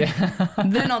decide. Yeah.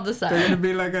 Then I'll decide. They're gonna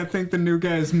be like, I think the new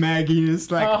guy is Maggie. It's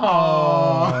like,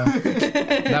 oh.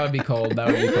 That would be cold.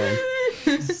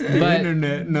 The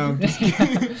internet. No, I'm just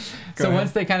kidding. So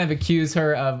once they kind of accuse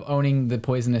her of owning the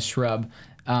poisonous shrub,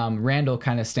 Randall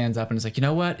kind of stands up and is like, you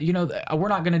know what? We're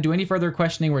not going to do any further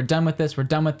questioning. We're done with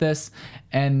this.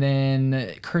 And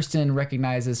then Kirsten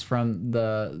recognizes from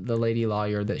the lady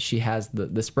lawyer that she has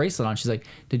this bracelet on. She's like,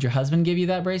 did your husband give you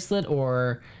that bracelet,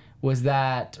 or was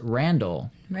that Randall?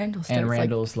 Randall's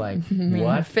like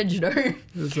what? Fidgeter.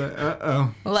 It's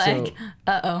like,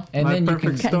 uh-oh. And my then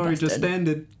perfect story just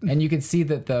ended. And you can see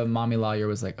that the mommy lawyer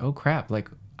was like, oh crap, like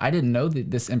I didn't know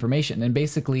this information. And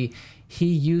basically he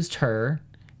used her,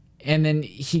 and then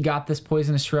he got this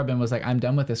poisonous shrub and was like, I'm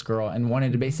done with this girl, and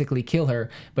wanted to basically kill her.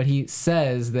 But he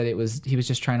says that he was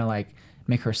just trying to like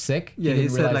make her sick. Yeah, he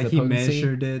said like he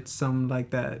measured it, something like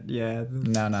that. Yeah.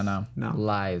 No.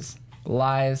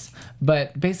 Lies.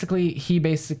 But basically he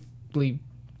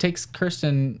takes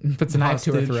Kirsten, puts a knife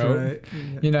to her throat, right?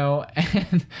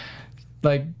 And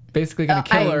like basically gonna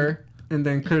kill her. And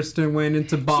then Kirsten went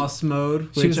into boss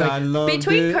mode, which I loved.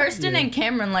 Between Kirsten and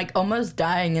Cameron, like almost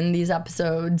dying in these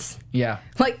episodes. Yeah.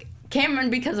 Like Cameron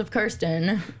because of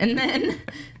Kirsten, and then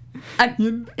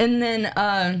Kirsten.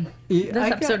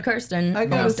 I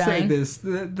gotta say this: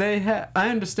 I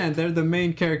understand they're the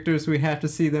main characters. We have to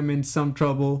see them in some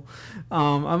trouble.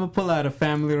 I'm gonna pull out a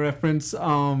family reference.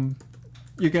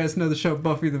 You guys know the show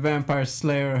Buffy the Vampire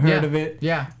Slayer? Heard of it?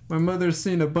 Yeah. My mother's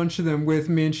seen a bunch of them with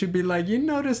me, and she'd be like, you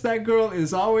notice that girl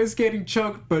is always getting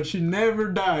choked, but she never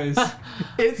dies.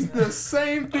 It's the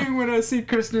same thing when I see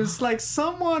Kirsten. It's like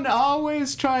someone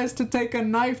always tries to take a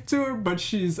knife to her, but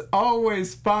she's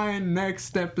always fine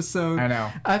next episode. I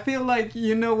know. I feel like,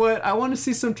 you know what? I want to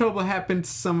see some trouble happen to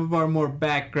some of our more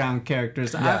background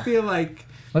characters. Yeah. I feel like...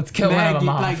 Let's kill Maggie, one of them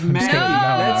off. Like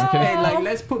Maggie.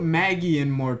 Let's put Maggie in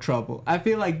more trouble. I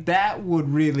feel like that would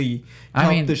really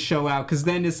help the show out, because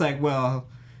then it's like, well,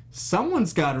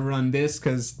 someone's got to run this,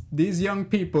 because these young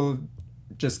people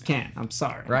just can't. I'm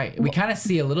sorry. Right. We kind of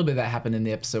see a little bit of that happen in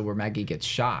the episode where Maggie gets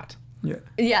shot. Yeah.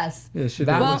 Yes. Yeah,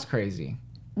 that was crazy.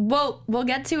 Well, we'll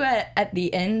get to it at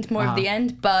the end, more of the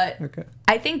end, but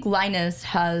I think Linus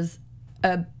has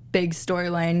a big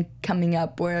storyline coming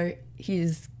up where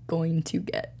he's going to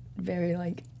get very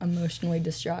like emotionally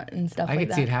distraught and stuff like that. I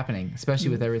could see it happening, especially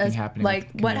with everything happening. Like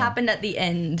what happened at the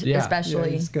end,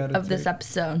 especially of this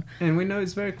episode. And we know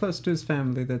he's very close to his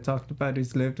family. They talked about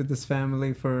he's lived with his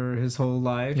family for his whole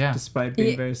life, despite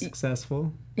being very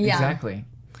successful. Yeah. Exactly.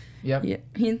 Yep. Yeah.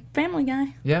 He's a family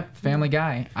guy. Yep, family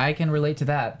guy. I can relate to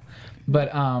that.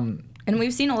 But and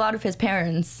we've seen a lot of his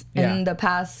parents in the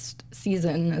past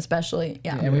season, especially.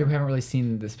 Yeah. And we haven't really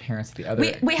seen his parents of the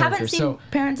other We haven't seen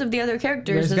parents of the other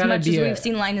characters as much as we've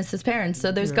seen Linus's parents.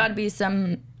 So there's got to be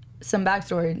some some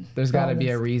backstory. There's got to be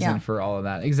a reason for all of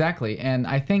that. Exactly. And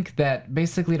I think that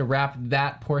basically to wrap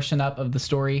that portion up of the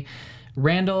story,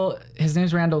 Randall, his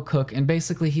name's Randall Cook, and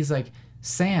basically he's like,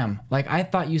 Sam, like, I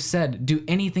thought you said do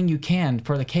anything you can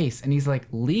for the case. And he's like,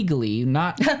 legally,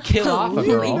 not kill off a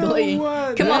girl. Legally.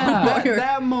 Come on,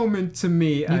 that moment to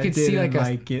me, I didn't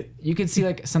like it. You could see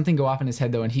like something go off in his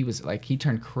head though, and he was like, he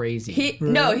turned crazy.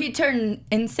 He turned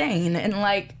insane in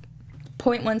like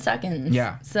 0.1 seconds.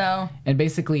 Yeah. So. And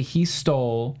basically he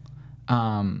stole,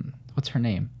 what's her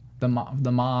name? The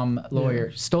mom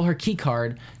lawyer stole her key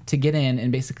card to get in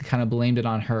and basically kind of blamed it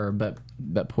on her, but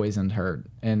poisoned her,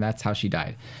 and that's how she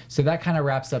died. So that kind of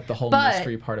wraps up the whole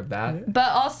mystery part of that. But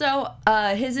also,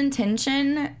 his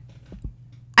intention,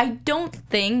 I don't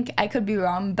think, I could be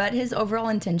wrong, but his overall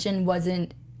intention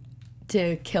wasn't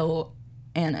to kill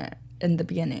Anna in the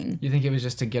beginning. You think it was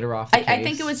just to get her off the case? I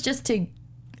think it was just to,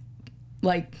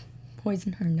 like,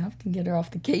 poison her enough to get her off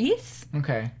the case.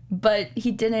 Okay. But he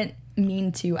didn't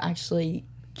mean to actually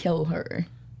kill her.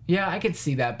 Yeah, I could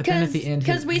see that, but then at the end,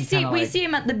 because we see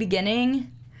him at the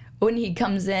beginning when he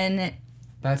comes in.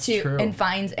 That's true. And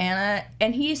finds Anna,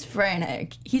 and he's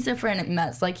frantic. He's a frantic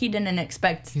mess. Like, he didn't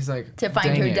expect to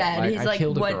find her dead. Like, he's like,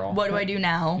 what do I do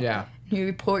now? Yeah. He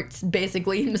reports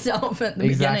basically himself at the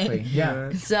beginning.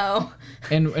 Yeah. So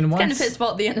and once, it's kind of his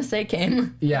fault the NSA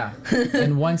came. Yeah.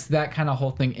 And once that kind of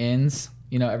whole thing ends,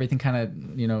 everything kind of,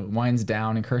 winds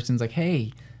down, and Kirsten's like,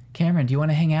 hey, Cameron, do you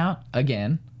want to hang out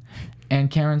again? And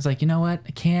Cameron's like, you know what?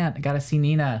 I can't. I got to see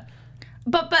Nina.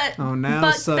 But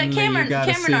Cameron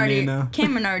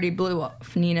already blew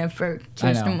off Nina for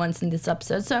Kirsten once in this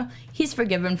episode, so he's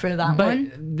forgiven for that one.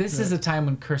 But this is a time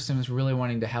when Kirsten was really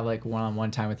wanting to have like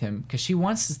one-on-one time with him because she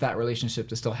wants that relationship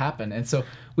to still happen, and so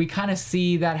we kind of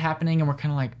see that happening, and we're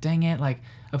kind of like, dang it, like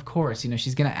of course,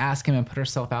 she's gonna ask him and put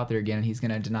herself out there again, and he's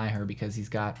gonna deny her because he's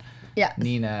got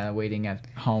Nina waiting at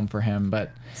home for him.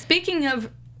 But speaking of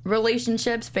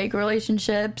relationships, fake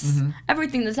relationships,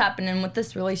 everything that's happening with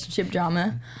this relationship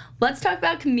drama, let's talk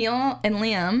about Camille and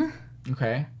Liam.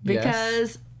 Okay.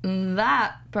 Because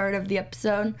that part of the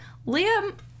episode,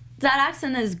 Liam, that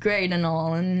accent is great and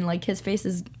all, and like his face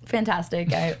is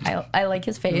fantastic. I like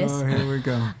his face. Oh, here we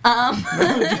go. No,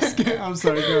 just kidding. I'm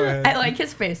sorry, go ahead. I like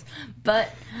his face, but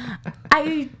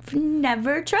I've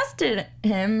never trusted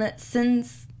him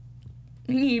since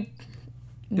he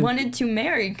wanted to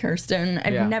marry Kirsten.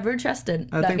 I've never trusted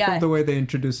that guy. I think from the way they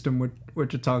introduced him,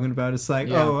 what you're talking about, it's like,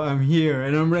 oh, I'm here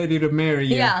and I'm ready to marry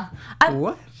you. Yeah.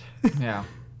 What? Yeah.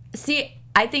 See,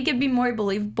 I think it'd be more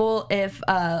believable if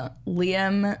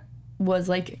Liam was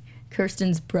like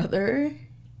Kirsten's brother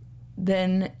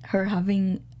than her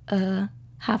having a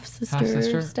half-sister,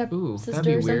 step-sister. Ooh, that'd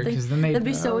be weird, because then that'd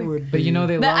be so weird. But they love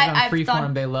on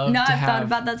Freeform. They love to have... I've thought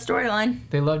about that storyline.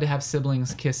 They love to have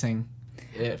siblings kissing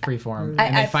at Freeform.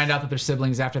 And they find out that they're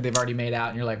siblings after they've already made out,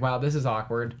 and you're like, wow, this is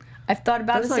awkward. I've thought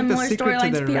about a similar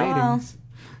storyline to PLL.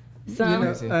 So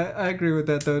I agree with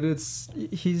that, though.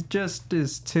 He's just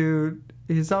is too...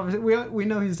 He's obviously we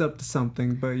know he's up to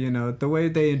something, but the way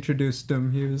they introduced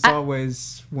him, he was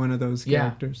always one of those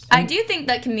characters. I do think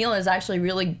that Camille is actually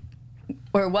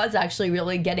was actually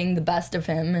really getting the best of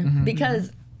him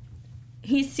because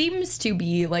he seems to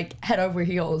be like head over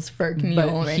heels for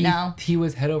Camille now. He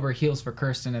was head over heels for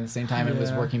Kirsten at the same time and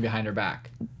was working behind her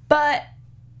back. But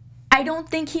I don't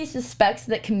think he suspects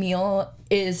that Camille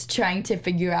is trying to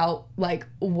figure out like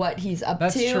what he's up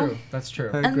to. That's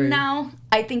true. And now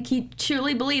I think he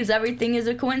truly believes everything is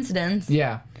a coincidence.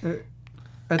 Yeah.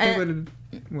 I think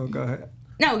well, go ahead.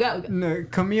 No, go. No,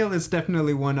 Camille is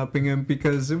definitely one-upping him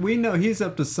because we know he's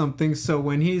up to something. So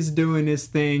when he's doing his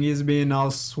thing, he's being all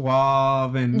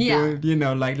suave and doing,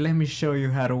 like, let me show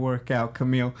you how to work out,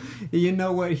 Camille. You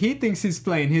know what? He thinks he's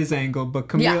playing his angle, but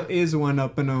Camille is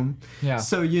one-upping him. Yeah.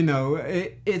 So,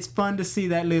 it's fun to see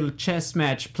that little chess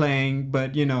match playing,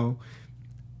 but,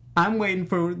 I'm waiting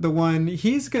for the one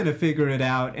he's going to figure it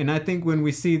out. And I think when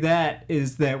we see that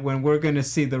is that when we're going to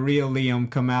see the real Liam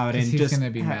come out and he's going to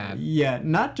be mad. Yeah,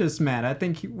 not just mad. I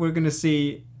think we're going to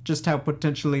see just how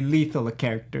potentially lethal a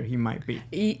character he might be.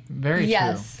 Very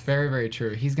true. Very, very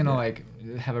true. He's going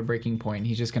to have a breaking point.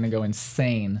 He's just going to go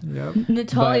insane. Yep.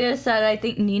 Natalia said, I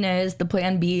think Nina is the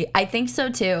plan B. I think so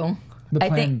too. The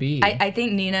plan B. I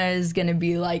think Nina is going to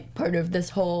be like part of this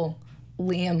whole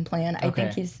Liam plan.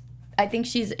 I think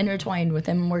she's intertwined with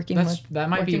him working with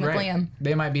Liam.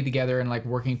 They might be together and like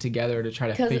working together to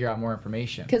try to figure out more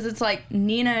information. Because it's like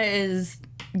Nina is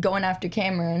going after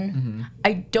Cameron.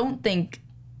 I don't think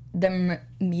them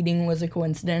meeting was a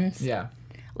coincidence. Yeah.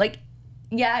 Like,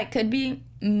 yeah, it could be,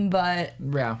 but...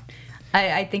 Yeah.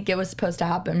 I think it was supposed to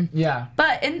happen. Yeah.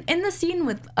 But in the scene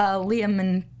with Liam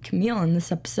and Camille in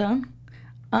this episode,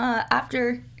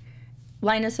 after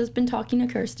Linus has been talking to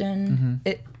Kirsten,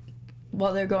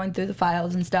 while they're going through the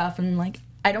files and stuff, and like,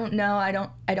 I don't know, I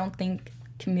don't think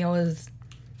Camille is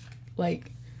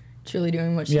like truly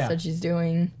doing what she said she's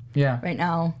doing. Yeah. Right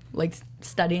now, like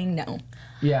studying. No.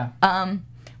 Yeah.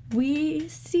 We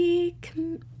see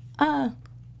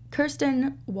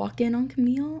Kirsten walk in on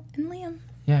Camille and Liam.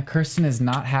 Yeah, Kirsten is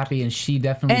not happy, and she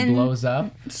definitely blows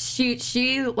up.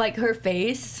 She like her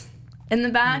face in the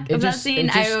back of that scene.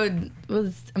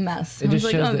 Was a mess. It just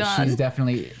shows that she's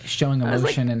definitely showing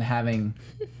emotion and having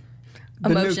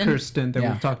emotion. The new Kirsten that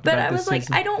we've talked but about. But I was like,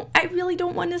 season. I really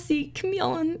don't want to see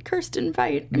Camille and Kirsten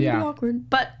fight. It'd be awkward.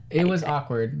 But it was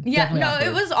awkward. Yeah, definitely awkward.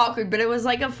 It was awkward, but it was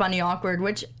like a funny awkward,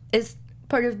 which is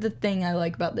part of the thing I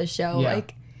like about this show. Yeah.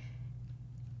 Like,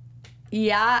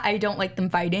 yeah, I don't like them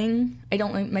fighting. I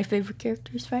don't like my favorite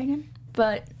characters fighting,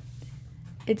 but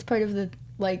it's part of the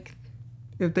like.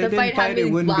 If they the didn't fight had it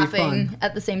me wouldn't be laughing fun.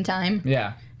 at the same time.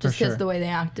 Yeah. Just because the way they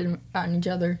acted on each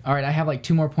other. All right, I have like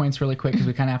 2 more points really quick because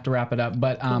we kind of have to wrap it up.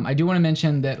 But I do want to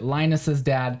mention that Linus's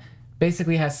dad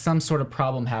basically has some sort of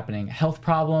problem happening. Health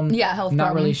problem. Yeah, health Not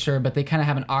problem. really sure, but they kind of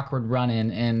have an awkward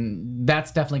run-in, and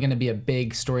that's definitely going to be a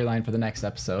big storyline for the next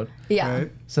episode. Yeah.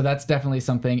 Right. So that's definitely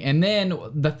something. And then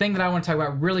the thing that I want to talk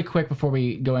about really quick before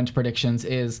we go into predictions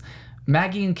is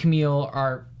Maggie and Camille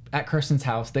are at Kirsten's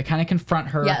house. They kind of confront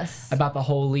her about the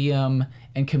whole Liam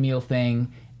and Camille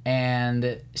thing.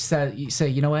 And say,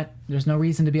 you know what? There's no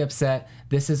reason to be upset.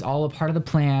 This is all a part of the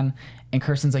plan. And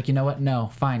Kirsten's like, you know what?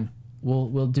 No, fine.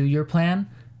 We'll do your plan,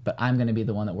 but I'm going to be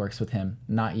the one that works with him,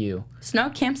 not you. So now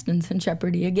Campston's in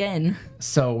jeopardy again.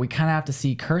 So we kind of have to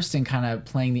see Kirsten kind of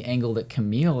playing the angle that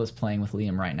Camille is playing with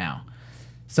Liam right now.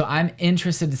 So I'm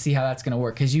interested to see how that's going to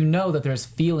work, because you know that there's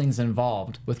feelings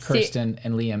involved with Kirsten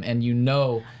and Liam, and you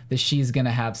know that she's going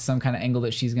to have some kind of angle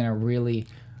that she's going to really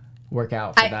work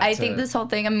out for that. I think this whole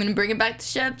thing, I'm going to bring it back to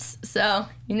ships. So,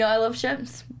 you know I love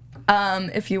ships.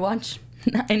 If you watch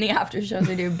any after shows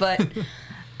I do. But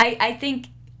I think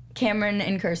Cameron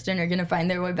and Kirsten are going to find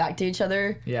their way back to each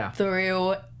other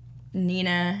through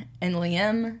Nina and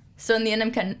Liam. So in the end,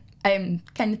 I'm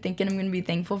kind of thinking I'm going to be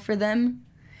thankful for them.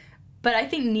 But I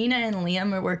think Nina and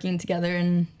Liam are working together,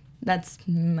 and that's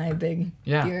my big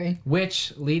theory.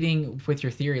 Which, leading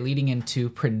into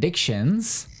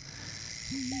predictions...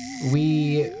 there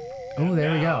we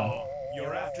go.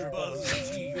 You're AfterBuzz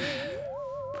TV.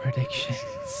 Predictions.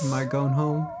 Am I going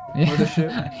home?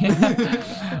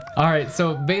 Mothership? All right,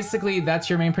 so basically that's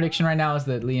your main prediction right now, is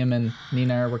that Liam and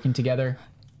Nina are working together?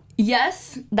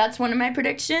 Yes, that's one of my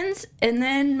predictions. And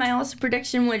then my also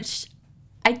prediction, which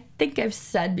I think I've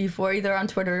said before, either on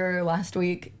Twitter or last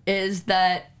week, is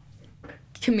that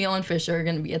Camille and Fisher are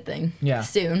going to be a thing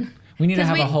soon. We need to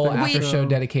have a whole after show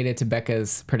dedicated to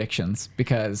Becca's predictions,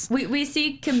 because we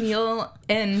see Camille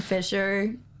and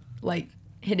Fisher like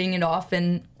hitting it off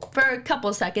for a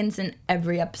couple seconds in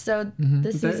every episode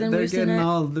this season. They're getting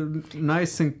all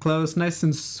nice and close, nice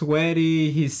and sweaty.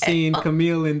 He's seeing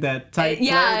Camille in that tight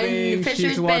clothing.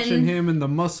 She's watching him in the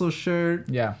muscle shirt.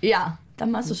 Yeah, that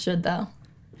muscle shirt though.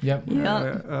 Yep.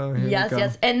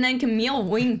 Yes. And then Camille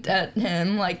winked at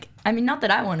him. Like, I mean, not that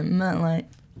I want him, but like.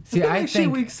 See, I think she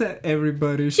winks at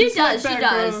everybody. She does.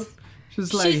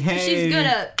 She's like, hey.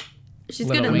 She's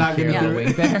good at not gonna do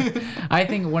it there. I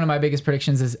think one of my biggest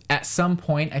predictions is at some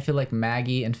point I feel like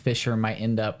Maggie and Fisher might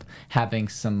end up having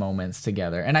some moments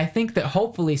together, and I think that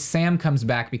hopefully Sam comes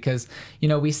back, because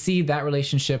we see that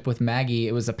relationship with Maggie.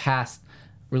 It was a past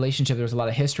relationship. There was a lot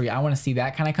of history. I want to see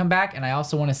that kind of come back, and I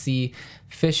also want to see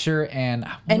Fisher and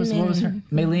what was her?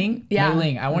 Mei Ling? Yeah. Mei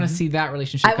Ling. I want to see that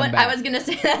relationship come back. I was gonna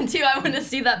say that too. I want to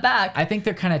see that back. I think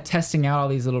they're kind of testing out all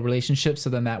these little relationships, so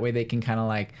then that way they can kind of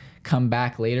like come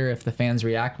back later if the fans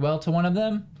react well to one of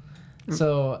them.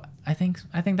 So I think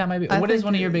that might be. What is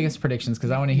one of your biggest predictions?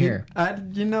 Because I want to hear.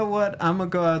 You know what? I'm gonna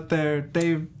go out there.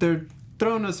 They're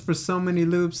throwing us for so many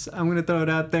loops. I'm gonna throw it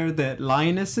out there that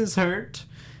Linus is hurt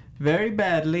very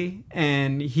badly,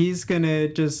 and he's gonna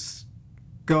just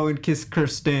go and kiss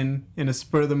Kirsten in a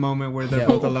spur of the moment where they're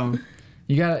both alone.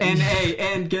 You got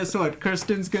and guess what?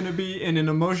 Kirsten's gonna be in an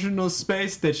emotional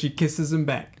space that she kisses him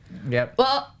back. Yep.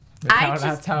 Well,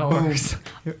 that's how it works.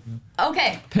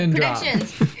 Okay. Pin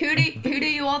predictions. Who do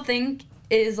you all think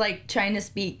is like trying to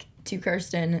speak to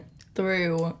Kirsten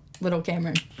through little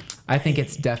Cameron? I think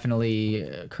it's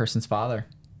definitely Kirsten's father.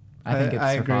 I think it's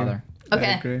her father.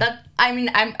 Okay.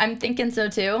 I'm thinking so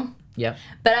too. Yep.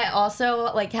 But I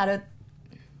also like had a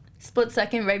split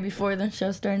second right before the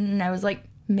show started, and I was like,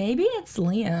 maybe it's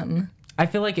Liam. I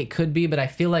feel like it could be, but I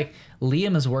feel like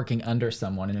Liam is working under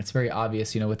someone, and it's very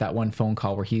obvious, with that one phone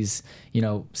call where he's,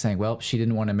 saying, well, she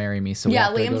didn't want to marry me, so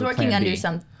Liam's working under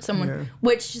someone,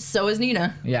 which so is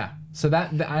Nina. Yeah. So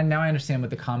now I understand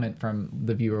what the comment from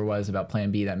the viewer was about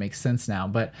Plan B. That makes sense now,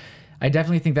 but I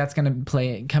definitely think that's going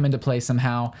to come into play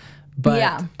somehow.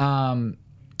 But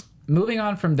moving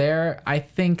on from there, I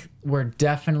think we're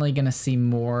definitely going to see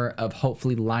more of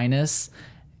hopefully Linus,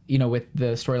 with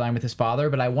the storyline with his father.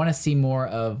 But I want to see more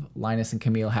of Linus and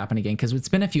Camille happen again, because it's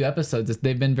been a few episodes.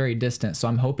 They've been very distant. So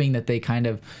I'm hoping that they kind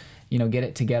of, get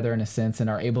it together in a sense and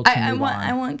are able to move on.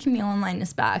 I want Camille and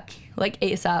Linus back, like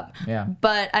ASAP. Yeah.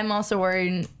 But I'm also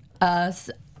worried.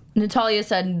 Natalia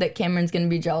said that Cameron's going to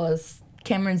be jealous.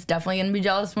 Cameron's definitely going to be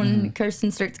jealous when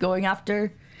Kirsten starts going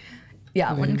after...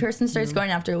 Yeah, when Kirsten starts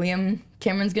going after Liam,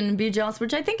 Cameron's going to be jealous,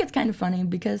 which I think it's kind of funny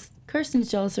because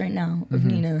Kirsten's jealous right now of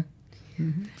Nina.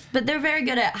 Mm-hmm. But they're very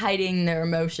good at hiding their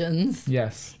emotions.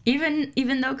 Yes. Even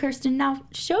though Kirsten now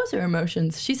shows her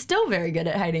emotions, she's still very good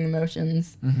at hiding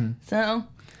emotions. Mm-hmm. So,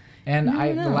 and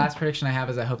the last prediction I have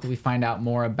is I hope that we find out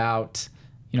more about,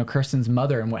 Kirsten's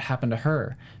mother and what happened to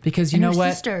her. Because you know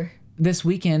what? Sister. This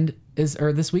weekend is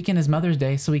Mother's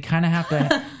Day, so we kind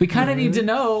of need to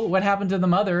know what happened to the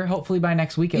mother, hopefully by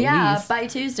next week at least. Yeah, by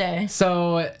Tuesday.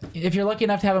 So if you're lucky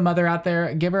enough to have a mother out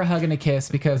there, give her a hug and a kiss,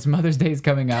 because Mother's Day is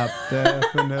coming up.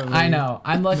 Definitely. I know.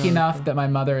 I'm lucky enough that my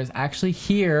mother is actually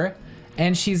here,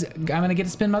 and I'm going to get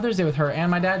to spend Mother's Day with her, and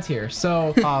my dad's here.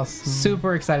 So awesome.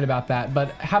 Super excited about that.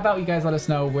 But how about you guys let us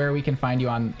know where we can find you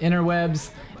on interwebs?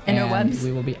 And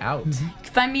we will be out. You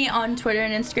can find me on Twitter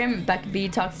and Instagram at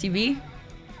BeccaB Talks TV.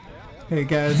 Hey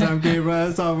guys, I'm Gabriel.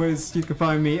 As always, you can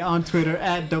find me on Twitter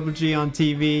at Double G on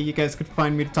TV. You guys can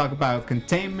find me to talk about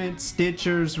Containment,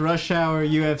 Stitchers, Rush Hour,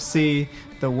 UFC,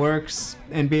 the works,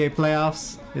 NBA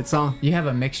playoffs. It's on. You have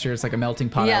a mixture. It's like a melting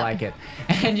pot. Yeah. I like it.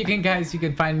 And you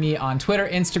can find me on Twitter,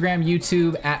 Instagram,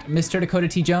 YouTube at Mr. Dakota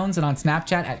T. Jones, and on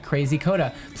Snapchat at Crazy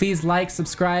Coda. Please like,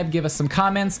 subscribe, give us some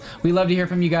comments. We love to hear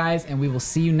from you guys, and we will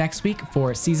see you next week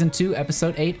for Season 2,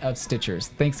 Episode 8 of Stitchers.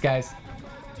 Thanks, guys.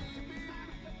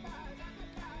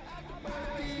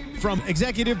 From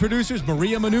executive producers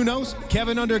Maria Menounos,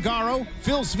 Kevin Undergaro,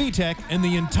 Phil Svitek, and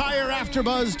the entire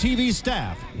AfterBuzz TV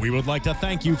staff, we would like to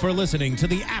thank you for listening to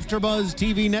the AfterBuzz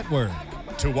TV network.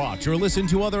 To watch or listen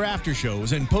to other after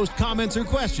shows and post comments or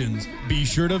questions, be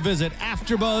sure to visit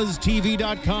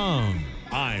AfterBuzzTV.com.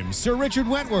 I'm Sir Richard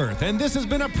Wentworth, and this has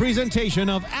been a presentation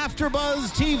of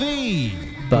AfterBuzz TV.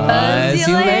 Buzz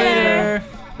you later.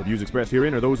 The views expressed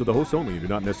herein are those of the hosts only and do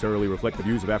not necessarily reflect the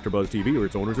views of AfterBuzz TV or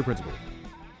its owners or principals.